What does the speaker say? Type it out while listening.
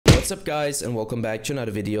What's up guys, and welcome back to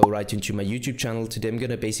another video right into my YouTube channel. Today I'm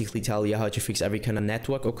gonna basically tell you how to fix every kind of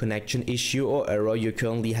network or connection issue or error you're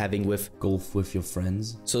currently having with golf with your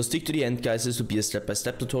friends. So stick to the end guys, this will be a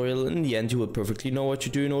step-by-step tutorial, and in the end you will perfectly know what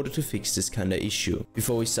to do in order to fix this kind of issue.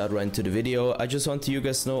 Before we start right into the video, I just want to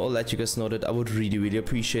let you guys know that I would really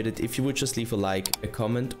appreciate it if you would just leave a like, a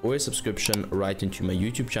comment or a subscription right into my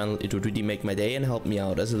YouTube channel. It would really make my day and help me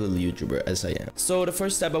out as a little YouTuber as I am. So the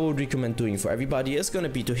first step I would recommend doing for everybody is gonna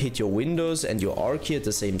be to hit your Windows and your R key at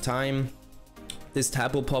the same time. This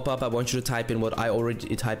tab will pop up. I want you to type in what I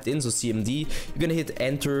already typed in, so CMD. You're gonna hit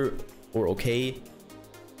enter or OK.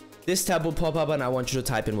 This tab will pop up and I want you to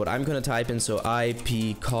type in what I'm gonna type in, so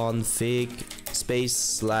ipconfig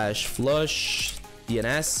space/flush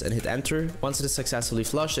DNS and hit enter. Once it is successfully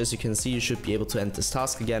flushed, as you can see, you should be able to end this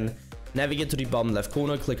task again. Navigate to the bottom left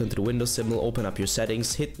corner, click onto the Windows symbol, open up your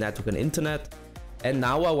settings, hit network and internet. And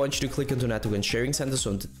now I want you to click into Network and Sharing Center,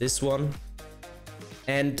 so into this one.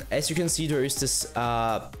 And as you can see, there is this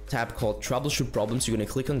tab called Troubleshoot Problems. You're going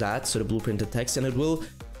to click on that, so the blueprinted text, and it will,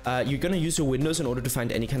 you're going to use your Windows in order to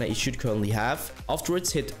find any kind of issue you currently have.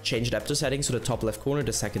 Afterwards, hit Change Adapter Settings, so the top left corner,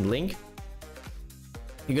 the second link.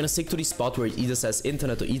 You're going to stick to the spot where it either says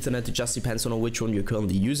Internet or Ethernet. It just depends on which one you're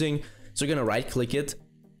currently using. So you're going to right click it,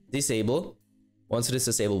 disable. Once it is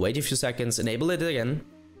disabled, wait a few seconds, enable it again.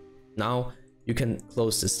 Now you can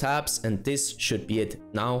close these tabs and this should be it.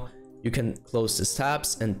 Now you can close these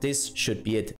tabs and this should be it.